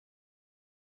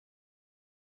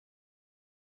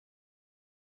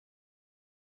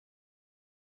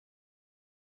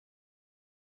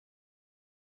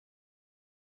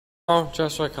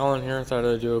Just like Colin here, thought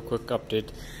I'd do a quick update.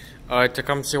 To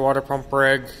come see Waterpump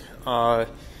rig,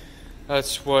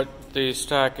 that's what the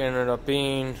stack ended up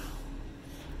being.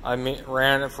 I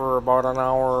ran it for about an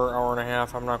hour, hour and a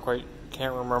half.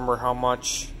 Can't remember how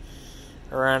much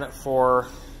I ran it for.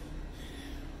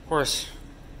 Of course,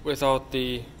 without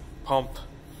the pump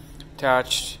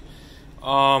attached.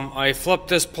 I flipped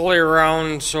this pulley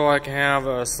around so I can have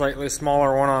a slightly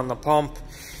smaller one on the pump,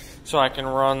 so I can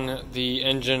run the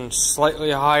engine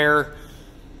slightly higher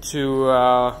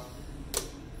to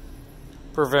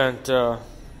prevent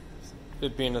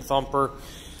it being a thumper.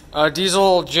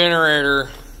 Diesel generator.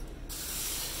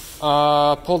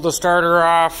 Pulled the starter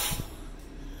off.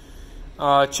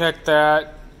 Checked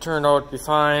that. Turned out to be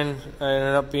fine. It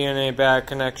ended up being a bad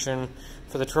connection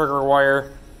for the trigger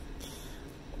wire.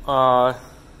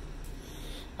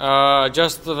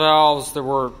 Just the valves that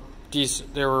were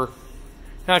decent. They were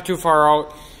not too far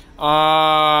out.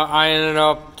 I ended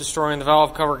up destroying the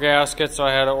valve cover gasket, so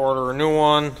I had to order a new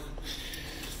one.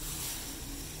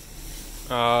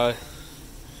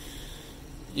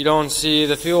 You don't see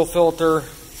the fuel filter.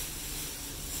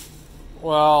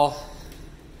 Well,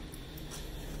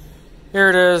 here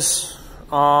it is.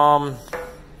 The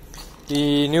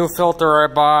new filter I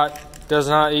bought does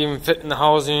not even fit in the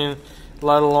housing,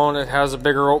 let alone it has a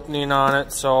bigger opening on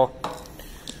it, so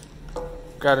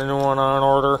got a new one on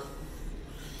order.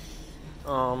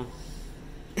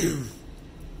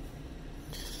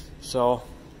 So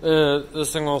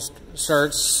this thing will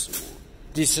start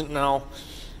decent now.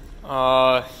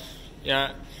 Yeah,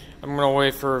 I'm gonna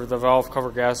wait for the valve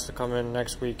cover gas to come in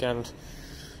next weekend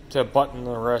to button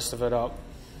the rest of it up.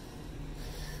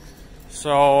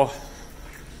 So,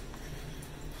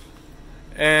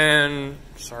 and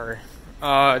sorry,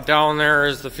 down there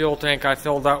is the fuel tank. I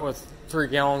filled that with 3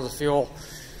 gallons of fuel,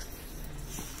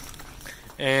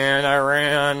 and I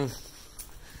ran.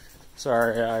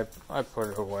 Sorry, I put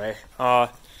it away.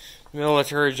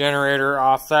 Military generator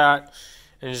off that,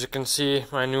 and as you can see,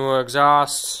 my new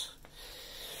exhaust.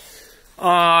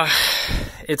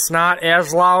 It's not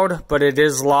as loud, but it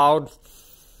is loud.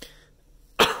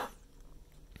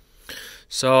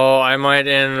 So I might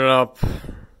end up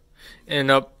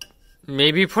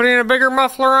maybe putting a bigger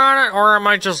muffler on it, or I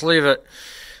might just leave it.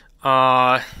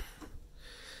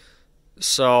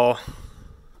 So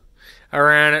I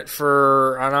ran it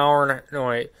for an hour,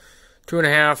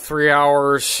 2.5, 3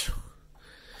 hours.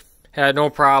 Had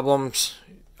no problems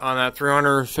on that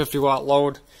 350 watt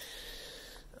load.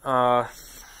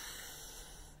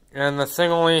 And the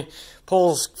thing only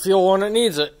pulls fuel when it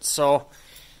needs it, so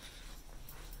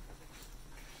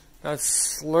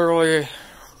that's literally,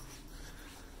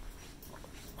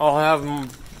 I'll have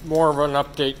more of an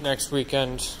update next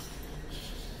weekend.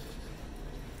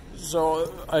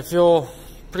 So I feel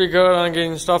pretty good on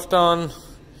getting stuff done.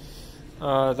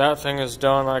 That thing is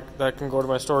done. That can go to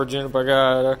my storage unit, but I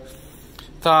gotta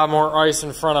thaw more ice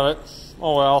in front of it.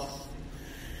 Oh well.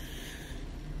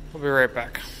 I'll be right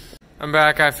back. I'm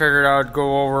back. I figured I'd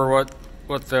go over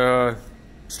what the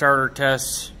starter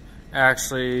tests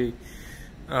actually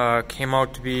came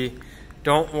out to be.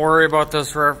 Don't worry about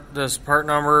this part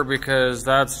number, because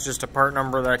that's just a part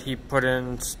number that he put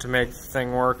in to make the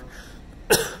thing work.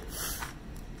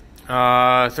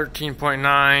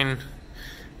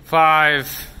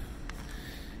 13.95.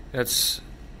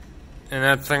 And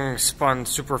that thing spun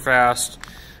super fast.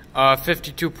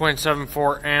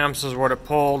 52.74 amps is what it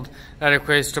pulled. That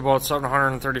equates to about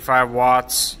 735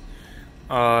 watts.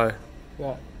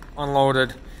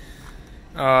 Unloaded.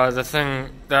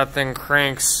 That thing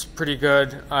cranks pretty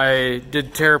good. I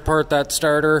did tear apart that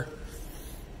starter.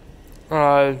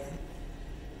 Right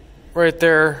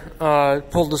there.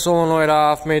 Pulled the solenoid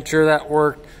off, made sure that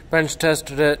worked. Bench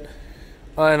tested it,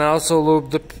 and I also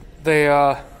lubed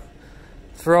the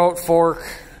throat fork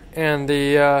and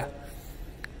the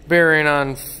bearing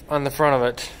on the front of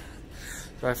it.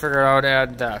 So I figured I would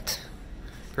add that.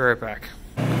 Be right back.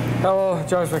 Hello,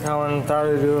 Josh McCollum. Thought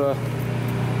I'd do a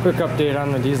quick update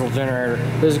on the diesel generator.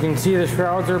 As you can see, the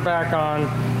shrouds are back on.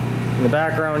 In the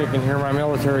background, you can hear my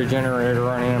military generator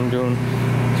running. I'm doing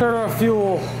sort of a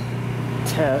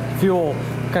fuel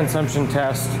consumption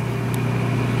test.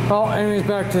 Well, anyways,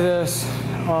 back to this.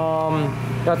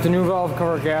 Got the new valve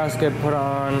cover gasket put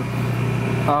on.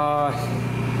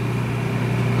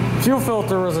 Fuel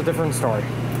filter was a different story.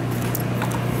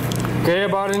 Okay, I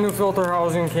bought a new filter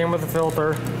housing, came with a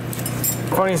filter.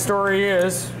 Funny story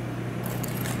is,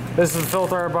 this is the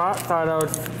filter I bought. Thought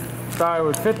I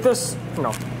would fit this. No.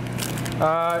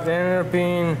 It ended up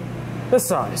being this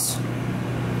size.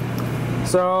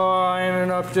 So I ended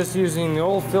up just using the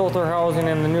old filter housing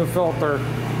and the new filter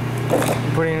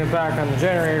putting it back on the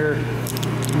generator,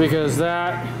 because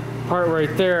that part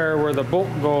right there where the bolt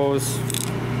goes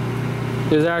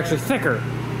is actually thicker.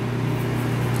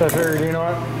 So I figured, you know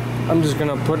what, I'm just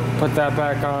gonna put that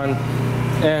back on.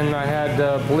 And I had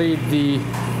to bleed the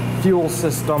fuel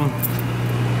system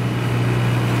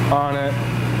on it.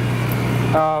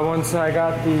 Once I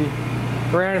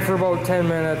ran it for about 10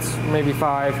 minutes, maybe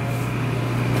 5.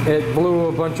 It blew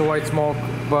a bunch of white smoke,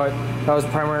 but that was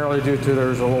primarily due to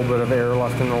there's a little bit of air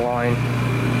left in the line.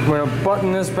 I'm gonna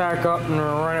button this back up and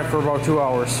run it for about 2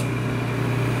 hours.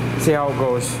 See how it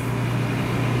goes.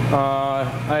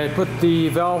 I put the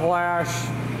valve lash,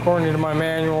 according to my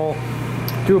manual,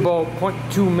 to about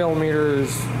 0.2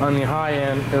 millimeters on the high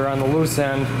end, or on the loose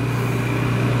end.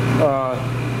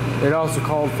 It also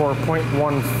called for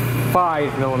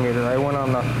 0.15 millimeter. I went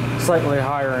on the slightly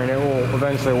higher and it will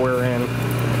eventually wear in.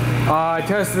 I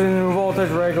tested the new voltage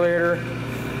regulator.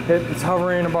 It's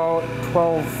hovering about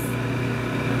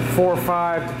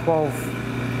 12.45 to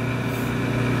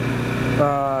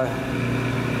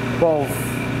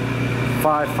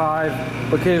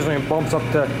 12.55. Occasionally it bumps up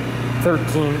to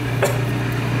 13.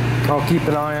 I'll keep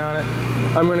an eye on it.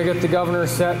 I'm going to get the governor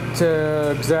set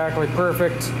to exactly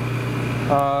perfect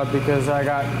because I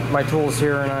got my tools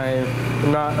here and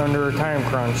I'm not under a time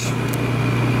crunch.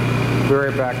 Be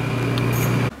right back.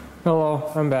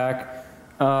 Hello, I'm back.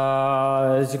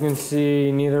 As you can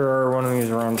see, neither are one of these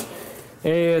runs.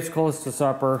 A, it's close to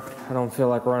supper. I don't feel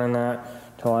like running that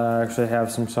until I actually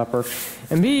have some supper.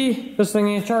 And B, this thing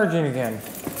ain't charging again.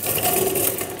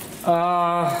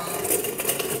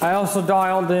 I also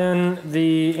dialed in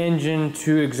the engine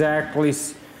to exactly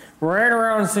right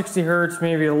around 60 hertz,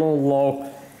 maybe a little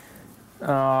low.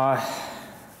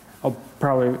 I'll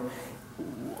probably,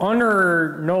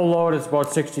 under no load it's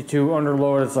about 62, under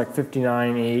load it's like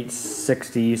 59, 8,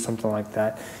 60, something like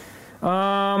that.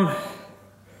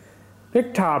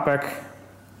 Big topic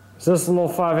is this little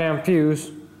 5 amp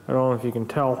fuse, I don't know if you can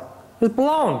tell, it's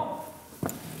blown.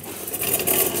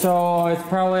 So it's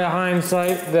probably a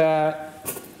hindsight that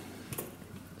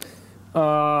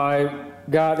I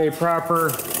got a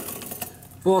proper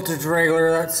voltage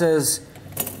regulator that says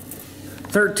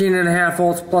 13.5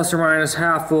 volts plus or minus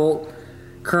half volt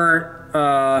current,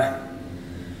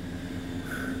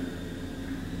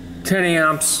 10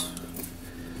 amps.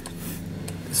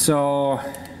 So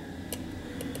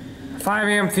 5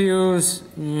 amp fuse,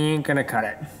 you ain't gonna cut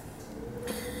it.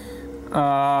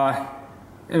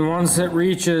 And once it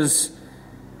reaches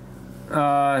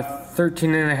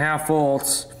 13.5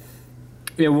 volts,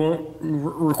 it won't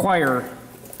require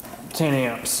 10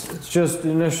 amps. It's just the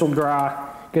initial draw,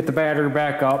 get the battery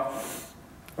back up.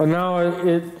 And now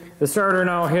the starter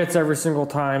now hits every single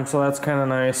time, so that's kind of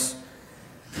nice.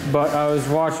 But I was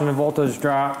watching the voltage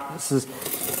drop. This is,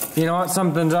 you know what,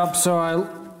 something's up, so I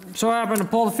so happened to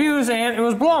pull the fuse and it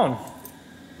was blown.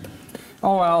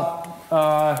 Oh well.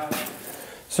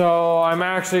 So I'm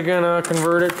actually gonna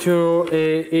convert it to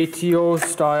a ATO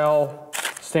style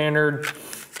standard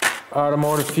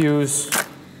automotive fuse.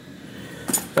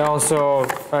 Also,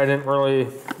 I didn't really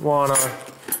want to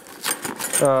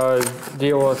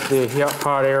deal with the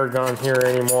hot air gun here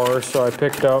anymore, so I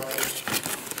picked up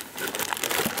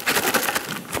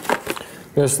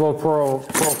this low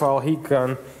profile heat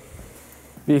gun,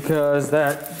 because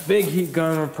that big heat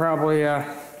gun would probably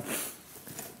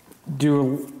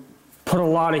put a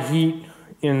lot of heat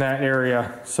in that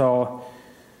area. So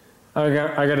I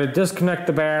got to disconnect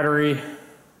the battery,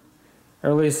 or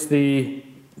at least the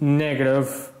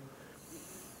negative,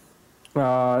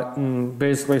 and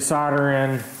basically solder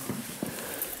in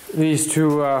these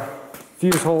two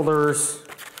fuse holders.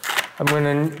 I'm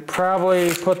going to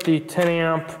probably put the 10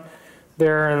 amp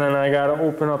there, and then I got to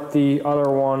open up the other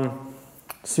one,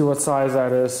 see what size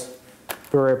that is.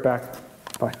 Be right back.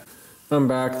 Bye. I'm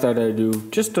back. Thought I'd do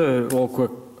just a little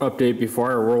quick update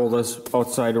before I roll this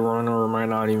outside to run, or might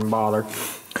not even bother.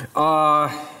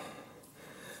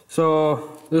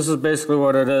 So this is basically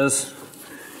what it is.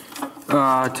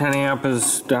 10 amp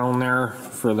is down there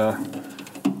for the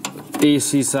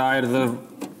AC side of the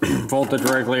voltage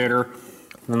regulator,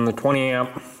 and then the 20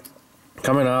 amp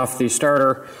coming off the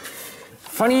starter.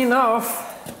 Funny enough,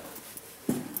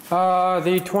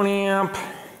 the 20 amp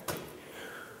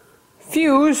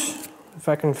fuse, if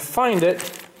I can find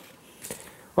it,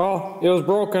 well, it was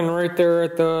broken right there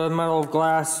at the metal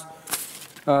glass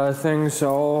thing,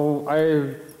 so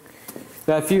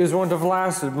that fuse wouldn't have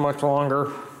lasted much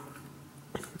longer.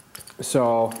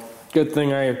 So good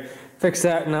thing I fixed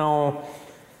that. Now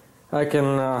I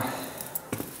can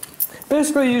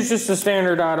basically use just a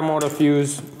standard automotive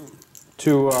fuse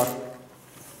to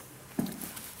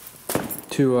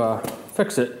to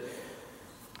fix it.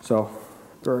 So,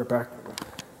 be right back.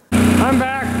 I'm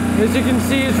back. As you can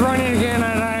see, it's running again,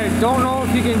 and I don't know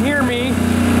if you can hear me,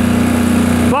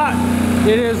 but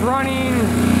it is running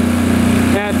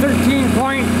at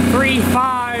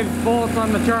 13.35 volts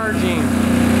on the charging.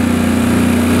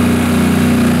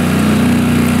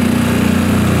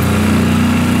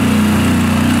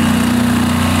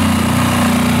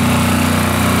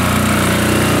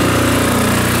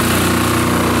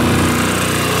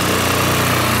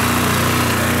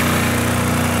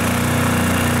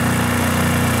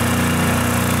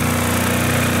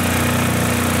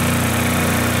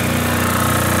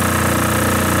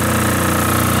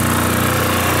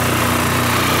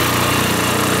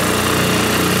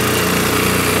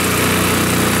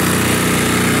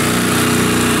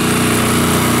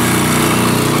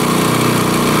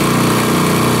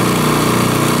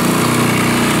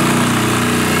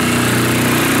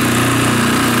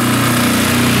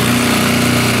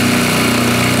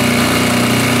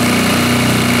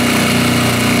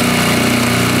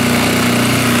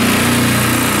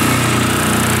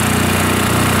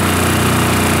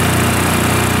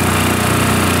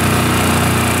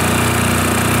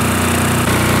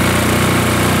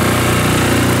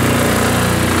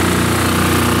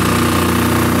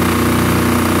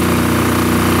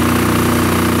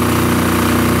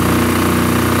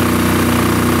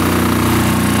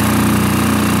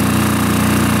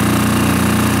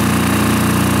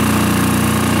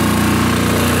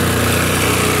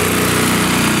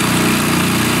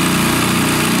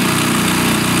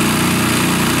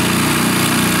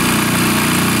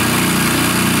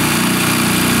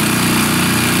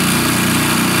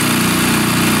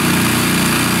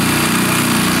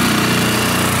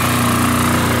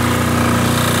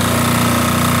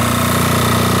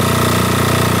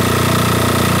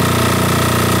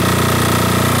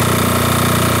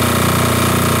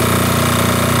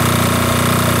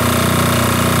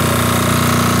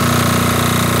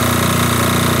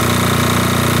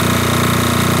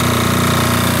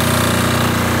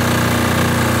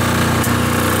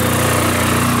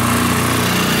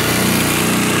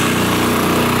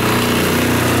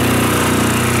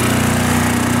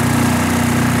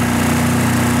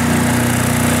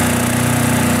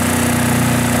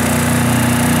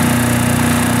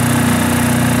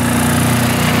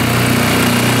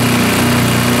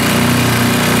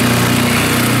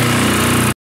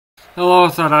 Hello,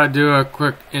 thought I'd do a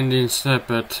quick ending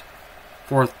snippet.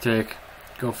 Fourth take.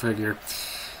 Go figure.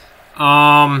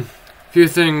 Few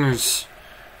things.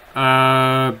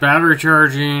 Battery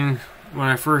charging, when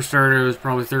I first started, it was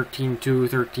probably 13.2,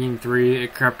 13.3.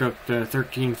 It crept up to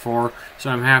 13.4,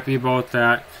 so I'm happy about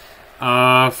that.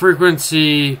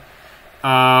 Frequency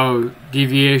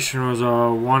deviation was a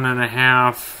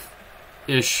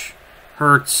 1.5-ish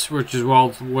hertz, which is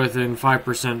well within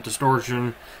 5%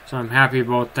 distortion, so I'm happy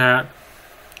about that.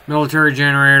 Military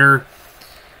generator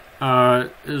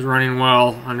is running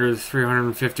well under the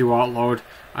 350 watt load.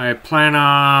 I plan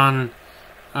on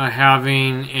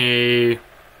having a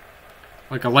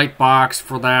light box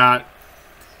for that,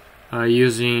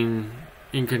 using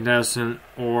incandescent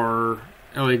or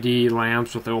LED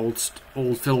lamps with the old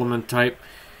filament type.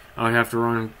 I would have to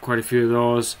run quite a few of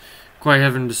those. Quite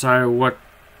haven't decided what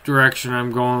direction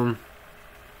I'm going,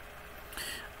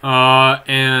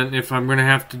 and if I'm gonna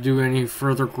have to do any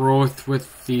further growth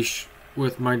with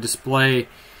with my display,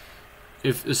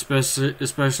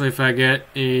 especially if I get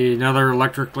another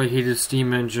electrically heated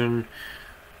steam engine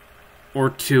or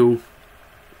two,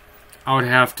 I would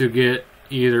have to get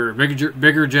either a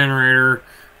bigger generator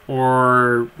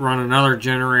or run another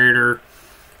generator.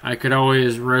 I could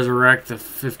always resurrect the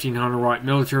 1500 watt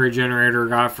military generator I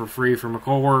got for free from a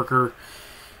coworker.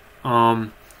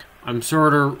 I'm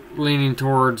sort of leaning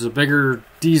towards a bigger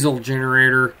diesel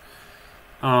generator.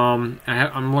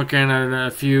 I'm looking at a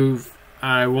few.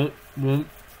 I won't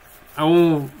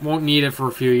need it for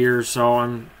a few years, so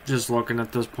I'm just looking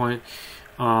at this point.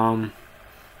 Either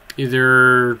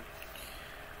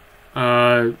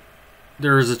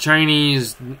there's a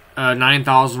Chinese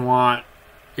 9,000 watt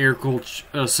air cooled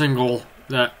single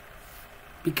that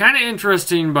be kind of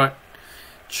interesting, but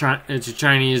it's a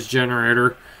Chinese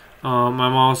generator. I'm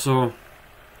also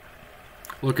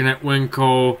looking at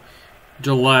Winco,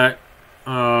 Gillette,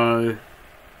 or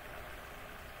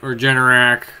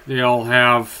Generac. They all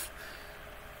have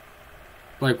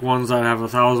like ones that have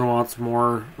 1,000 watts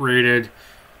more rated,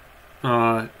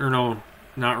 or no,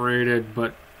 not rated,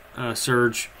 but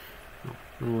surge,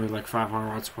 only like 500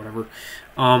 watts, whatever.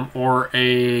 Or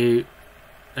a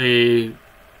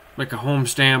home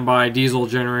standby diesel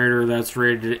generator that's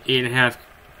rated at 8.5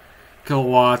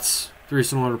 kilowatts, very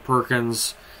similar to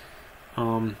Perkins.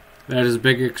 That is a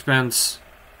big expense.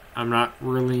 I'm not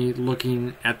really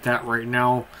looking at that right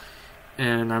now,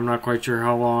 and I'm not quite sure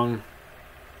how long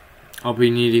I'll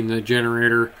be needing the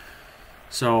generator.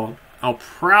 So I'll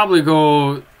probably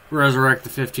go resurrect the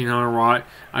 1500 watt.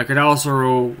 I could also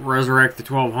resurrect the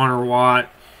 1200 watt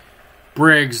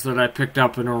Briggs that I picked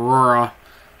up in Aurora.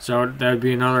 So that would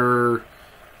be another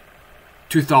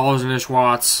 2000-ish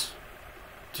watts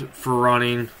for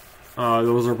running.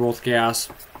 Those are both gas.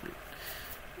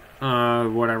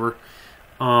 Whatever.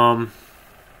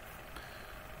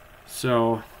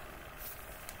 So,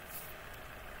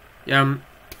 yeah.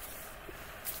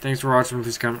 Thanks for watching.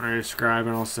 Please comment, subscribe,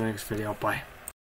 and I'll see you next video. Bye.